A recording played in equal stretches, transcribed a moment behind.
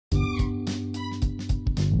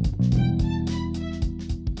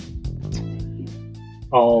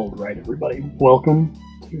All right, everybody. Welcome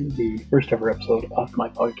to the first ever episode of my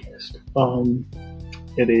podcast.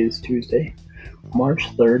 It is Tuesday, March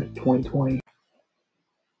 3rd, 2020,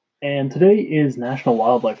 and today is National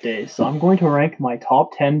Wildlife Day. So I'm going to rank my top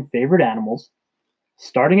 10 favorite animals,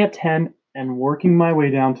 starting at 10 and working my way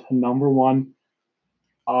down to number 1.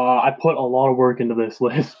 I put a lot of work into this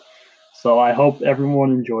list, so I hope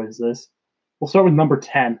everyone enjoys this. We'll start with number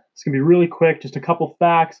 10. It's going to be really quick, just a couple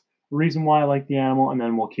facts, reason why I like the animal, and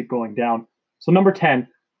then we'll keep going down. So number 10,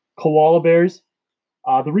 koala bears.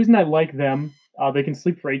 The reason I like them, they can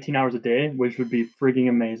sleep for 18 hours a day, which would be freaking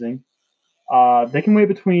amazing. They can weigh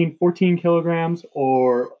between 14 kilograms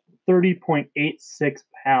or 30.86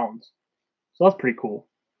 pounds. So that's pretty cool.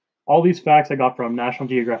 All these facts I got from National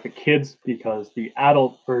Geographic Kids because the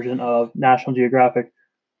adult version of National Geographic,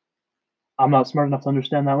 I'm not smart enough to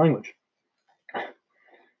understand that language.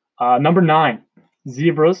 Number 9,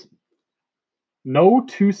 zebras. No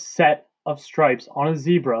two set of stripes on a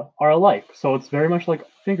zebra are alike, so it's very much like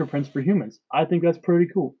fingerprints for humans. I think that's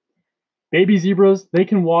pretty cool. Baby zebras, they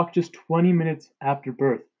can walk just 20 minutes after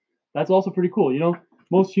birth. That's also pretty cool. You know,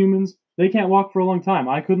 most humans, they can't walk for a long time.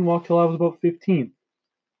 I couldn't walk till I was about 15.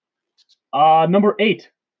 Number 8,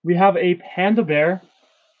 we have a panda bear.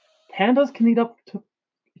 Pandas can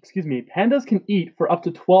eat for up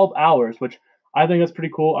to 12 hours, which I think that's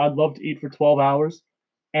pretty cool. I'd love to eat for 12 hours.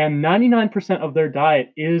 And 99% of their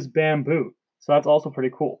diet is bamboo. So that's also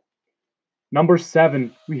pretty cool. Number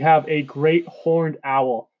 7, we have a great horned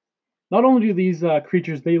owl. Not only do these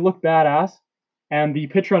creatures, they look badass, and the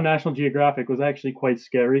picture on National Geographic was actually quite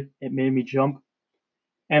scary. It made me jump.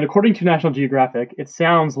 And according to National Geographic, it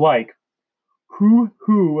sounds like hoo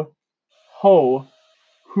hoo ho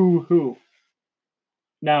hoo hoo.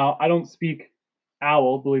 Now, I don't speak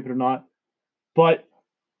owl, believe it or not, but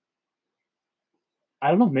I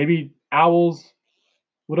don't know, maybe owls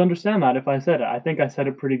would understand that if I said it. I think I said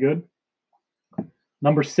it pretty good.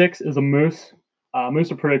 Number 6 is a moose.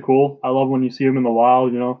 Moose are pretty cool. I love when you see them in the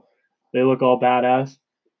wild, you know, they look all badass.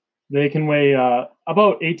 They can weigh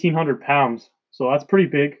about 1,800 pounds, so that's pretty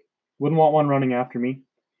big. Wouldn't want one running after me.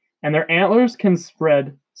 And their antlers can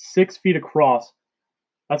spread 6 feet across.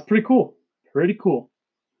 That's pretty cool. Pretty cool.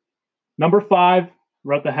 Number 5,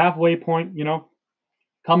 we're at the halfway point, you know.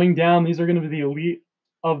 Coming down, these are going to be the elite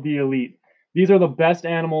of the elite. These are the best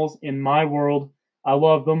animals in my world. I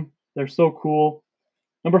love them. They're so cool.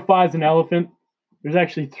 Number 5 is an elephant. There's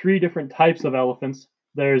actually 3 different types of elephants.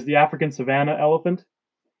 There's the African savanna elephant,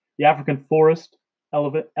 the African forest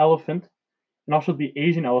elephant, and also the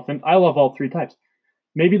Asian elephant. I love all 3 types.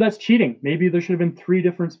 Maybe that's cheating. Maybe there should have been 3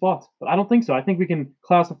 different spots, but I don't think so. I think we can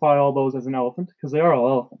classify all those as an elephant because they are all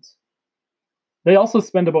elephants. They also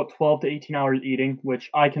spend about 12 to 18 hours eating,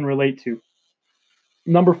 which I can relate to.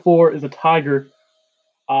 Number 4 is a tiger.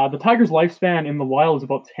 The tiger's lifespan in the wild is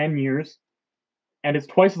about 10 years, and it's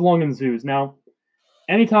twice as long in zoos. Now,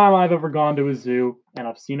 anytime I've ever gone to a zoo and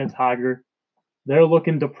I've seen a tiger, they're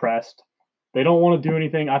looking depressed. They don't want to do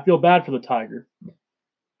anything. I feel bad for the tiger.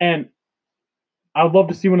 And I would love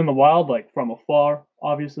to see one in the wild, like from afar,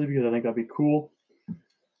 obviously, because I think that'd be cool.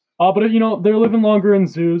 But you know, they're living longer in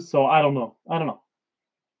zoos, so I don't know.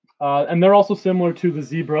 And they're also similar to the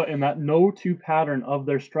zebra in that no two pattern of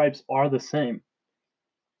their stripes are the same.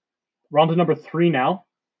 We're on to number 3 now,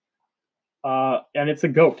 and it's a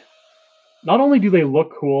goat. Not only do they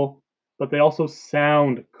look cool, but they also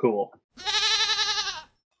sound cool.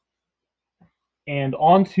 And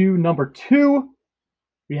on to number 2,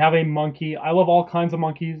 we have a monkey. I love all kinds of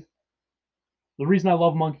monkeys. The reason I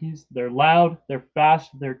love monkeys, they're loud, they're fast,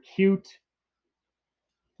 they're cute.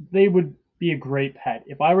 They would be a great pet.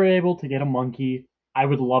 If I were able to get a monkey, I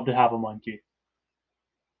would love to have a monkey.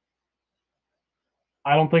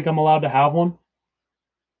 I don't think I'm allowed to have one.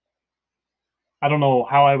 I don't know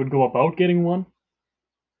how I would go about getting one.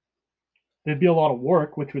 There'd be a lot of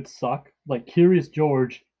work, which would suck. Like Curious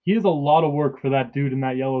George, he is a lot of work for that dude in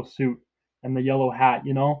that yellow suit and the yellow hat,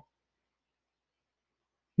 you know?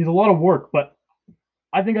 He's a lot of work, but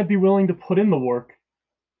I think I'd be willing to put in the work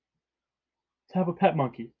to have a pet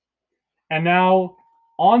monkey. And now,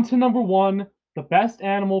 on to number 1, the best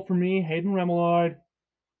animal for me, Hayden Remillard,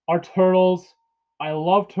 are turtles. I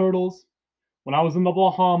love turtles. When I was in the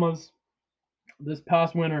Bahamas this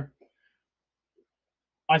past winter,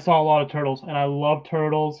 I saw a lot of turtles, and I love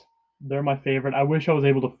turtles. They're my favorite. I wish I was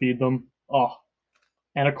able to feed them. Oh.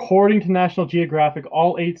 And according to National Geographic,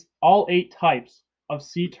 all eight types of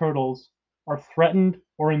sea turtles are threatened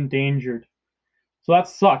or endangered. So that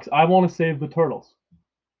sucks. I want to save the turtles.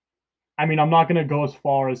 I mean, I'm not going to go as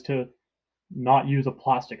far as to not use a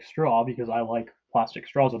plastic straw because I like plastic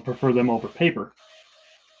straws and prefer them over paper.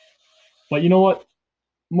 But you know what?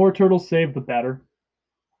 More turtles saved, the better.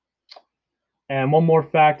 And one more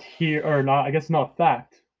fact here, or not, I guess not a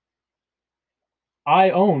fact.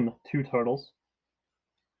 I own 2 turtles,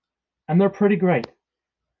 and they're pretty great.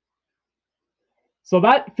 So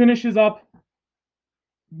that finishes up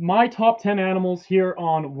my top 10 animals here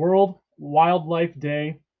on World Wildlife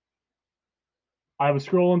Day. I was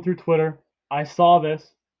scrolling through Twitter. I saw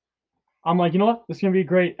this. I'm like, you know what? This is going to be a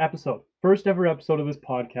great episode. First ever episode of this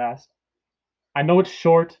podcast. I know it's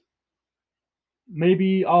short.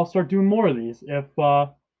 Maybe I'll start doing more of these if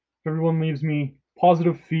everyone leaves me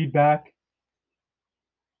positive feedback.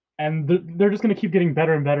 And they're just going to keep getting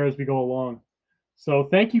better and better as we go along. So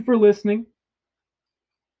thank you for listening.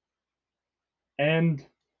 And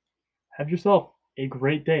have yourself a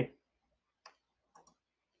great day.